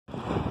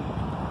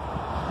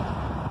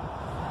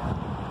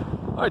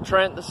Hi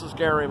Trent, this is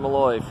Gary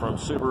Malloy from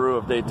Subaru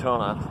of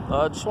Daytona.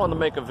 I just wanted to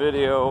make a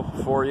video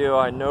for you.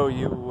 I know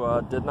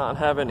you did not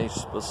have any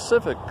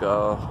specific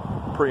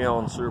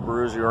pre-owned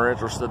Subarus you were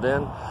interested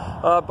in,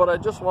 but I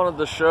just wanted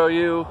to show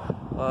you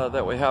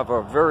that we have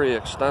a very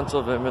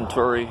extensive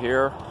inventory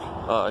here.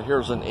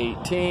 Here's an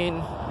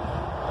 18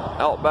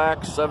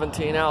 Outback,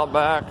 17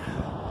 Outback,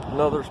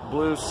 another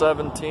blue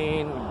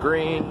 17,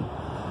 green,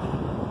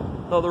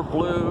 another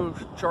blue,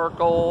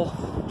 charcoal,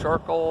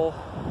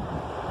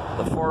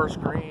 the forest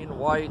green,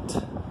 white.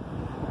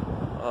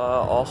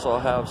 Also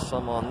have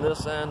some on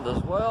this end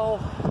as well.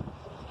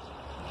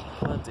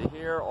 Plenty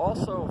here.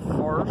 Also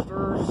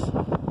Foresters.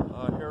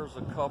 Here's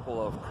a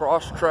couple of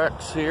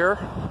Crosstreks here.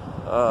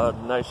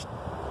 Nice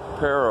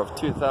pair of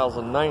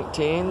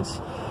 2019s.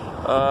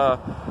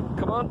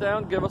 Come on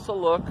down, give us a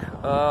look.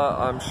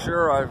 I'm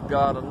sure I've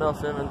got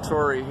enough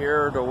inventory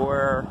here to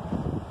where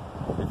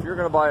if you're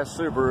going to buy a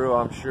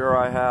Subaru, I'm sure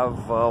I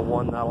have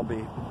one that'll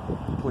be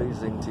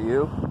pleasing to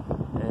you.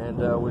 And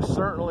we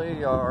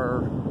certainly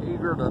are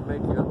eager to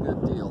make you a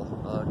good deal,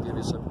 give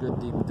you some good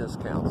deep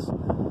discounts.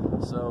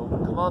 So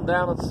come on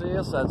down and see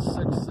us at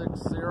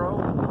 660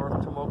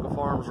 North Tomoka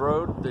Farms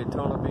Road,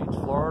 Daytona Beach,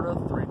 Florida,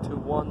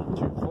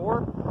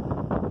 32124.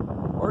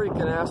 Or you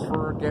can ask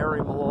for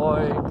Gary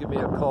Malloy. Give me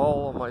a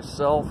call on my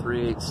cell,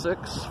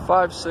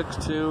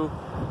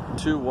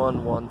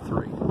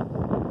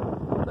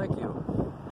 386-562-2113. Thank you.